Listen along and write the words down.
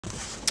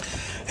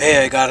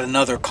hey, I got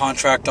another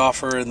contract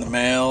offer in the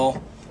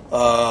mail,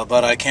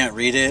 but I can't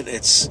read it.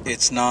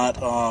 It's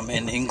not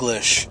in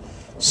English,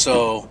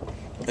 so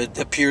it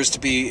appears to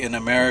be in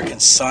American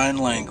Sign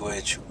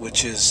Language,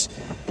 which is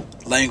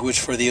language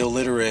for the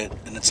illiterate,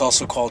 and it's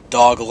also called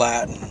Dog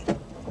Latin.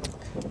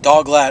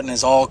 Dog Latin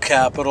is all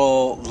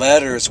capital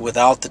letters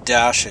without the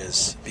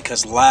dashes,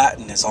 because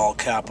Latin is all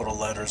capital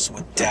letters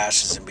with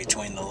dashes in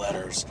between the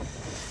letters.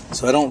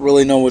 So I don't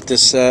really know what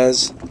this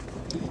says,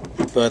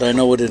 but I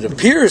know what it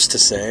appears to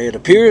say. It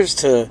appears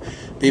to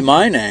be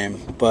my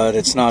name, but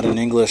it's not in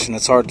English, and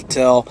it's hard to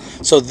tell.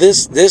 So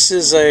this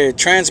is a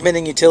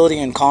transmitting utility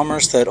in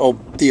commerce that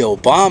the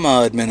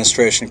Obama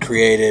administration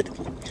created.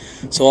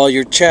 So all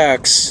your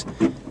checks,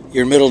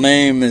 your middle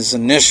name is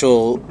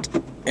initialed,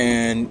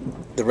 and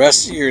the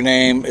rest of your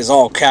name is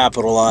all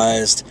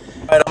capitalized.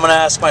 All right, I'm going to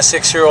ask my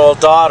 6-year-old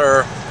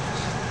daughter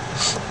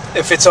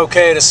if it's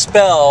okay to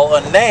spell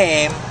a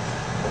name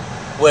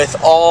with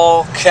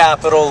all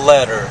capital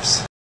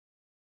letters.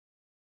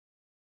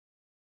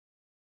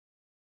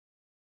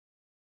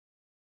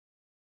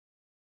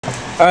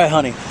 Alright,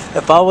 honey,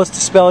 if I was to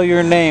spell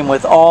your name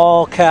with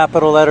all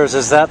capital letters,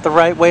 is that the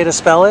right way to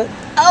spell it?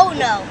 Oh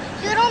no,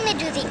 you'd only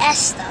do the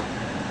S though.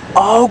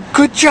 Oh,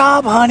 good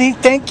job, honey,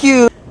 thank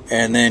you.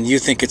 And then you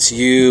think it's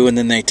you, and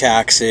then they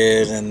tax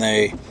it, and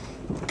they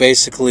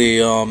basically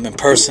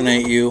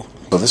impersonate you.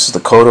 So this is the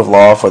Code of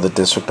Law for the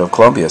District of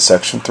Columbia,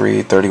 Section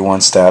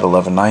 331, Stat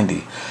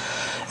 1190.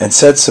 And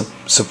said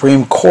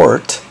Supreme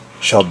Court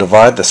shall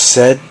divide the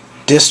said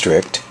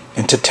district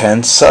into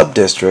 10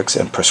 sub-districts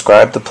and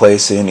prescribe the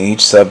place in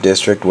each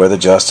sub-district where the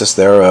justice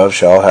thereof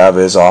shall have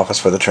his office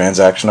for the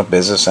transaction of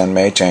business, and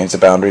may change the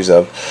boundaries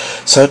of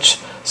such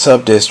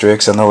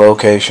sub-districts and the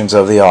locations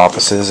of the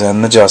offices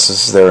and the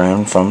justices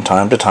therein from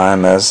time to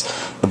time as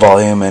the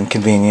volume and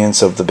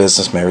convenience of the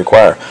business may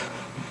require.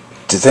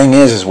 The thing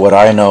is what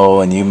I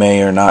know, and you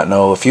may or not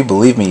know. If you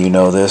believe me, you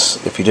know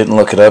this. If you didn't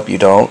look it up, you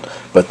don't.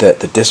 But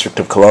that the District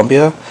of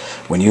Columbia,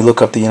 when you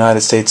look up the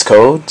United States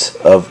codes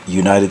of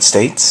United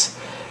States,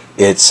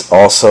 it's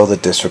also the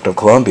District of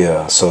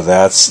Columbia. So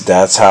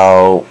that's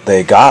how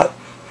they got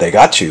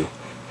you.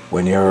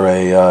 When you're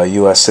a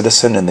U.S.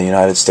 citizen in the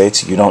United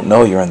States, you don't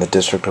know you're in the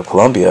District of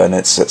Columbia, and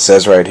it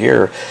says right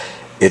here,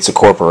 it's a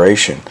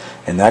corporation,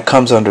 and that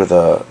comes under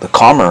the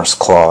Commerce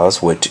Clause,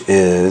 which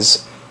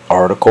is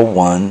Article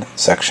 1,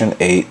 Section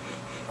 8,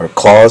 or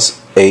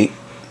Clause 8,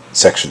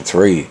 Section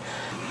 3.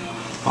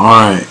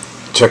 Alright,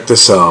 check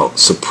this out.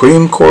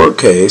 Supreme Court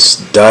case,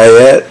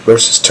 Diet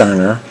versus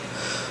Turner,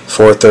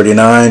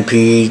 439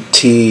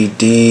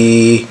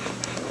 PTD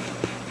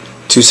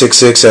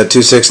 266 at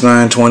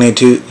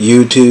 26922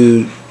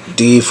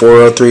 U2D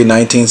 403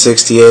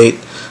 1968.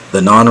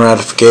 The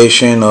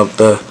non-ratification of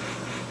the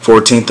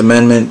 14th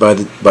Amendment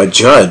by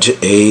Judge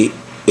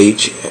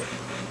A.H.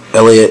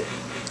 Elliott,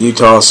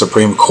 Utah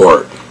Supreme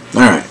Court.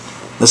 Alright,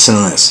 listen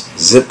to this.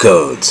 Zip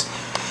codes.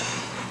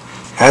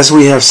 As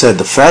we have said,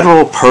 the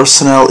federal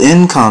personnel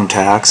income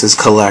tax is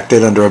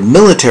collected under a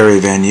military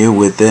venue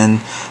within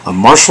a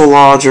martial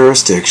law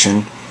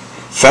jurisdiction.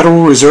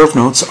 Federal Reserve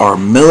notes are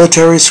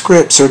military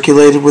script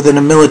circulated within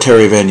a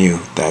military venue.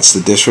 That's the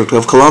District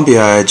of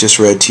Columbia I just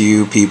read to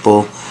you,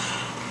 people.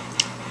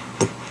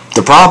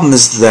 The problem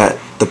is that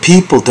the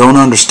people don't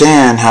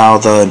understand how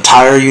the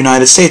entire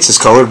United States is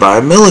covered by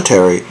a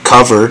military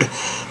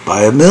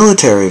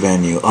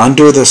venue.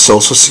 Under the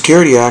Social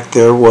Security Act,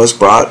 there was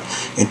brought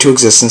into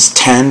existence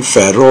 10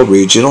 federal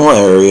regional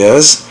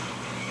areas.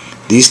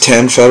 These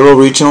 10 federal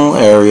regional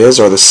areas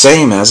are the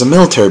same as a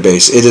military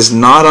base. It is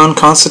not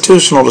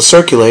unconstitutional to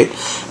circulate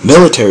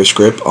military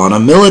script on a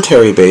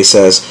military base,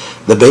 as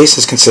the base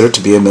is considered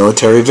to be a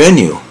military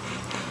venue.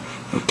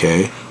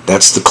 Okay,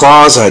 that's the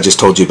clause I just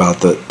told you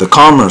about, the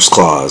Commerce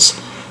Clause,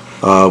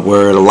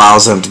 where it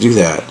allows them to do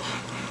that.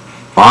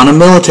 On a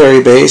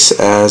military base,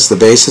 as the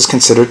base is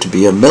considered to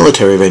be a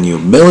military venue.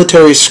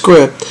 Military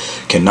script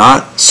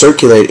cannot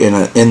circulate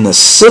in the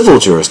civil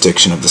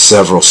jurisdiction of the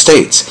several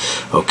states.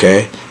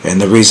 Okay, and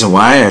the reason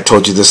why, I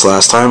told you this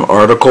last time,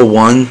 Article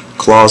 1,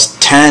 Clause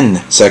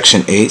 10,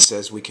 Section 8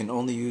 says we can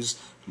only use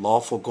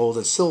lawful gold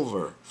and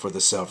silver for the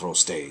several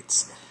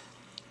states.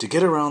 To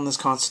get around this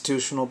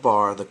constitutional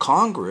bar, the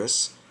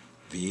Congress,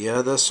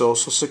 via the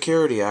Social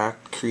Security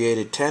Act,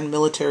 created 10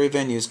 military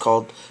venues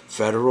called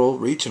federal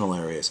regional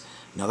areas.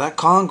 Now that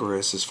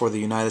Congress is for the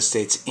United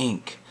States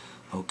Inc.,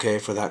 okay,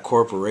 for that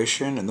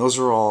corporation, and those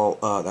are all,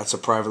 that's a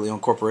privately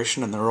owned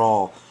corporation, and they're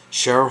all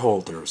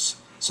shareholders.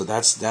 So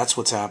that's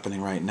what's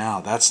happening right now.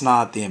 That's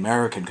not the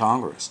American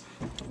Congress.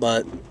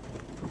 But,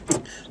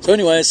 so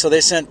anyway, so they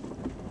sent,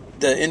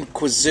 the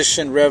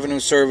Inquisition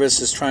Revenue Service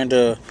is trying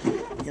to,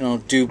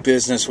 do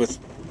business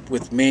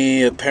with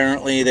me.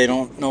 Apparently they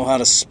don't know how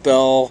to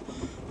spell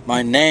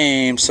my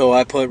name, so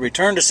I put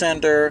return to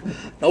sender,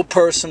 no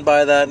person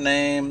by that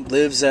name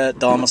lives at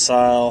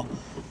domicile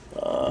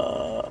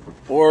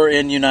or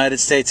in United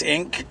States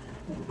Inc.,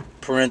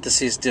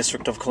 parentheses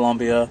District of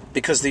Columbia,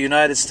 because the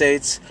United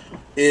States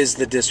is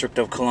the District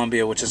of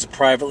Columbia, which is a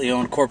privately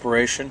owned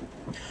corporation.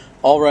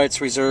 all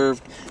rights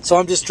reserved. So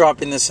I'm just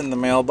dropping this in the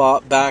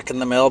mailbox, back in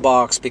the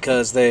mailbox,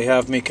 because they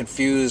have me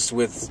confused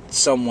with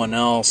someone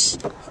else.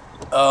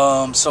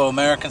 So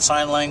American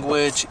Sign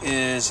Language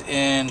is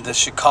in the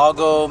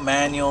Chicago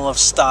Manual of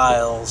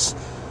Styles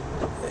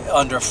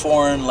under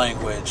foreign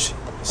language.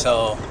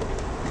 So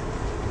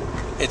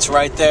it's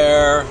right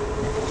there,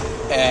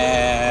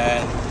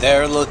 and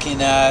they're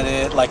looking at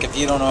it. Like, if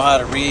you don't know how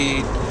to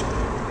read,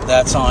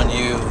 that's on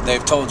you.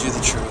 They've told you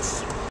the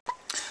truth.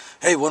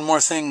 Hey, one more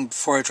thing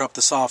before I drop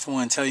this off. I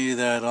want to tell you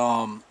that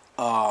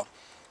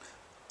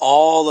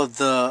all of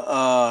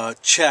the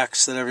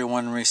checks that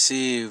everyone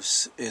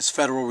receives is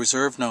Federal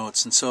Reserve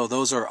notes, and so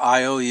those are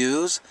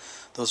IOUs.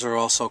 Those are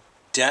also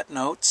debt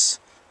notes.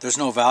 There's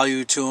no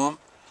value to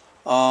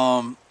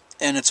them,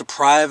 and it's a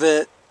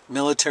private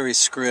military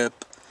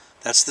script.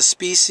 That's the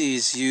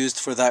species used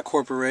for that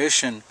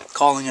corporation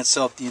calling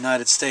itself the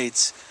United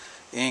States,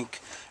 Inc.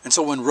 And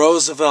so when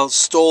Roosevelt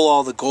stole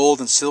all the gold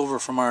and silver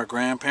from our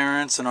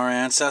grandparents and our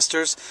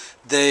ancestors,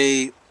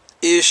 they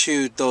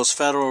issued those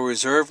Federal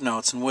Reserve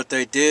notes. And what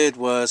they did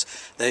was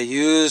they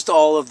used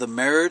all of the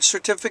marriage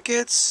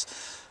certificates,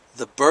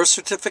 the birth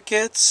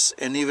certificates,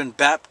 and even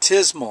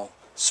baptismal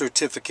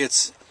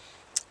certificates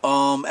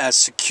as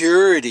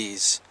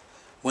securities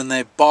when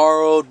they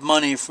borrowed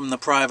money from the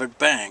private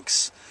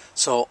banks.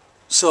 So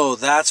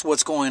that's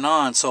what's going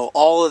on. So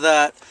all of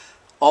that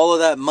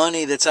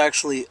money that's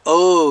actually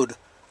owed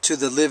to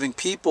the living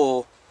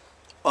people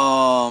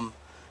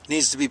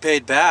needs to be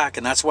paid back,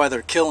 and that's why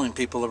they're killing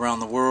people around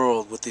the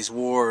world with these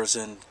wars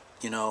and,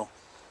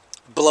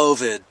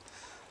 blovid.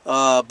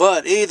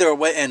 But either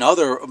way, and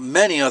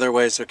many other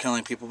ways they're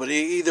killing people. But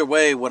either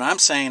way, what I'm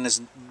saying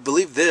is,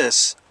 believe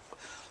this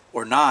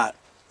or not,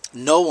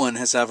 no one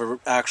has ever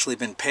actually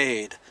been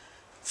paid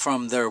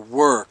from their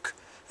work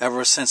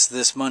ever since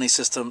this money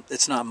system.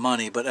 It's not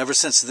money, but ever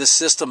since this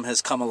system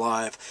has come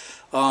alive,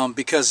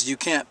 because you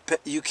can't.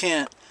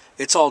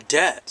 It's all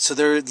debt. So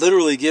they're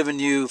literally giving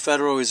you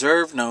Federal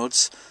Reserve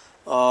notes,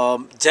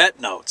 debt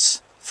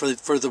notes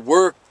for the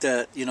work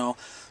that,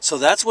 So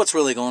that's what's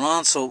really going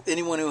on. So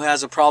anyone who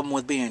has a problem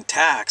with being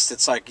taxed,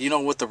 it's like,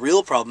 what the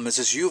real problem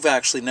is you've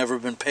actually never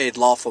been paid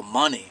lawful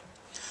money.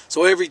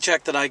 So every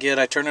check that I get,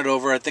 I turn it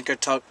over. I think I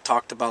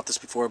talked about this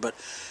before, but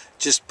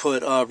just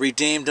put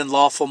redeemed in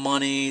lawful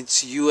money.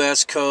 It's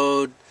U.S.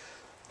 code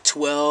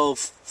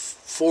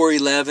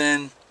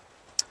 12411.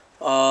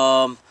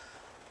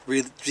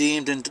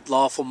 Redeemed in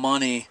lawful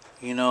money.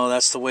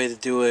 That's the way to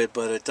do it,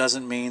 but it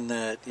doesn't mean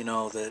that,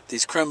 that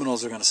these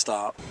criminals are going to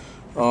stop.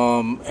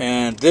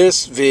 And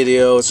this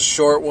video is a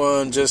short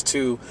one just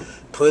to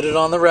put it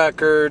on the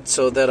record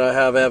so that I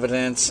have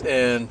evidence,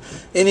 and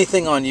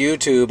anything on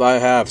YouTube I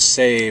have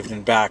saved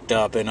and backed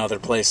up in other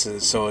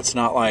places, so it's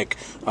not like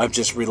I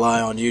just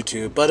rely on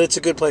YouTube, but it's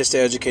a good place to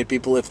educate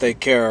people if they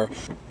care.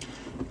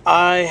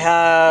 I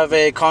have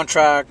a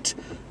contract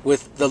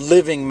with the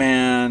Living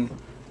Man,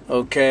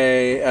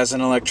 as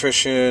an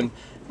electrician,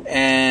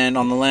 and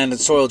on the land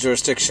and soil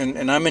jurisdiction,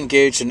 and I'm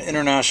engaged in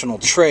international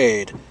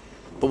trade.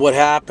 But what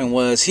happened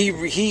was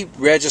he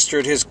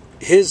registered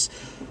his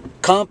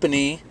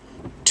company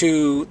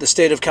to the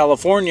state of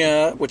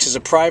California, which is a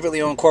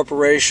privately owned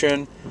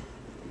corporation,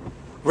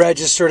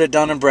 registered at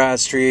Dun &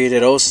 Bradstreet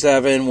at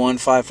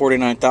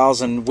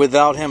 071549,000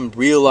 without him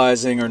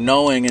realizing or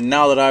knowing. And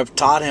now that I've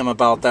taught him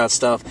about that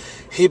stuff,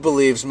 he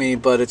believes me,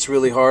 but it's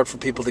really hard for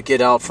people to get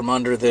out from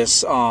under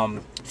this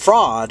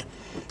fraud,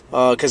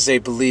 because they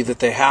believe that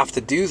they have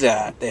to do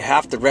that. They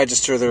have to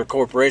register their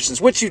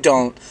corporations, which you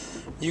don't.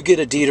 You get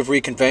a deed of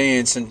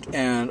reconveyance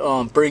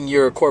and bring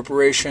your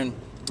corporation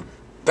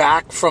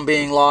back from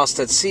being lost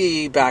at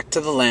sea back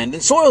to the land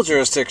and soil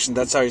jurisdiction.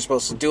 That's how you're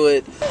supposed to do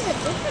it.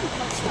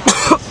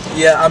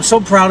 Yeah, I'm so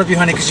proud of you,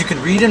 honey, because you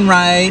can read and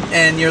write,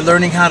 and you're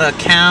learning how to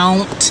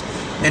count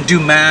and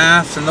do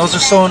math, and those are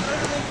so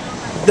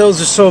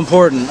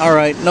important. All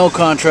right, no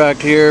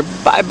contract here.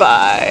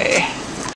 Bye-bye.